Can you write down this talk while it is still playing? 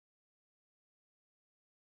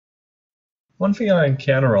One thing I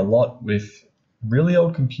encounter a lot with really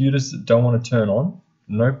old computers that don't want to turn on,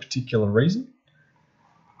 for no particular reason.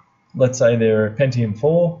 Let's say they're a Pentium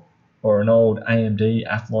 4 or an old AMD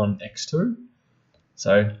Athlon X2.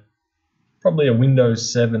 So probably a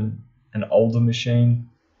Windows 7 and older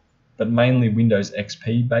machine, but mainly Windows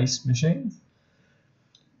XP based machines.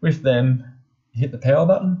 With them, you hit the power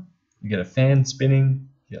button, you get a fan spinning,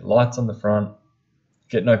 you get lights on the front, you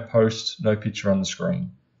get no post, no picture on the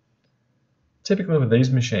screen. Typically with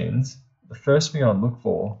these machines, the first thing I'd look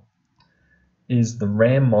for is the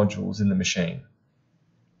RAM modules in the machine.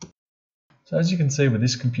 So as you can see with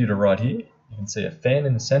this computer right here, you can see a fan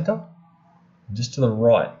in the center, and just to the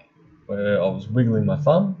right where I was wiggling my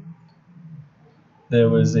thumb, there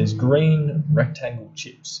was these green rectangle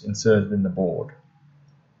chips inserted in the board.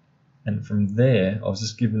 And from there, I was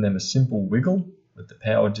just giving them a simple wiggle with the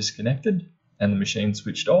power disconnected and the machine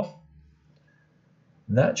switched off.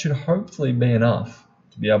 That should hopefully be enough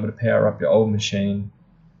to be able to power up your old machine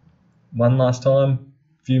one last time,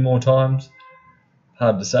 a few more times,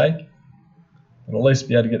 hard to say, but at least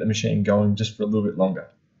be able to get the machine going just for a little bit longer.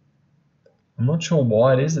 I'm not sure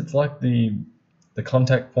why it is. It's like the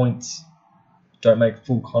contact points don't make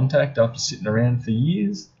full contact after sitting around for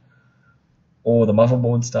years, or the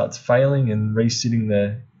motherboard starts failing and resetting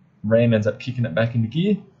the RAM ends up kicking it back into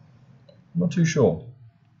gear. I'm not too sure.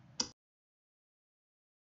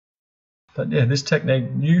 But yeah, this technique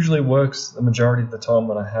usually works the majority of the time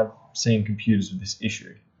when I have seen computers with this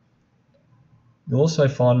issue. You'll also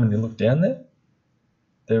find when you look down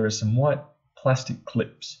there are some white plastic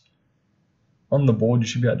clips. On the board you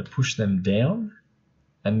should be able to push them down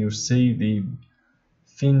and you'll see the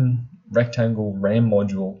thin rectangle RAM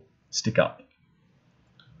module stick up.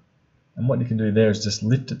 And what you can do there is just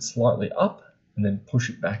lift it slightly up and then push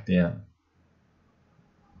it back down.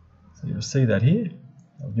 So you'll see that here.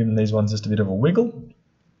 I've given these ones just a bit of a wiggle.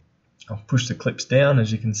 I've pushed the clips down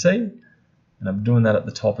as you can see, and I'm doing that at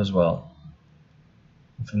the top as well.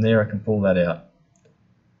 And from there I can pull that out.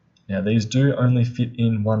 Now these do only fit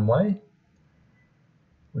in one way,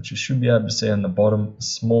 which you should be able to see on the bottom, a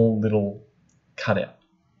small little cutout.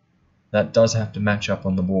 That does have to match up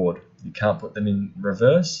on the board. You can't put them in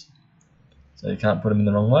reverse, so you can't put them in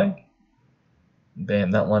the wrong way.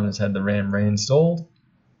 Bam, that one has had the RAM reinstalled.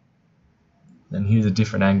 And here's a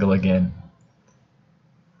different angle again.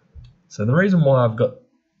 So the reason why I've got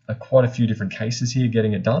quite a few different cases here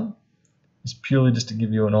getting it done is purely just to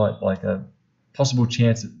give you a possible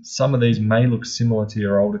chance that some of these may look similar to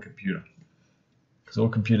your older computer. Because all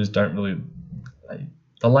computers don't really,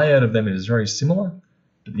 the layout of them is very similar,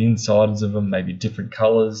 but the insides of them may be different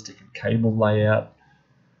colors, different cable layout.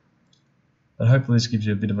 But hopefully this gives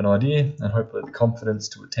you a bit of an idea and hopefully the confidence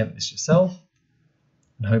to attempt this yourself.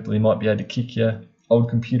 And hopefully you might be able to kick your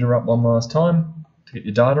old computer up one last time to get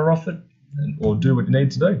your data off it or do what you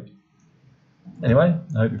need to do. Anyway,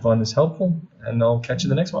 I hope you find this helpful and I'll catch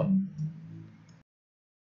you in the next one.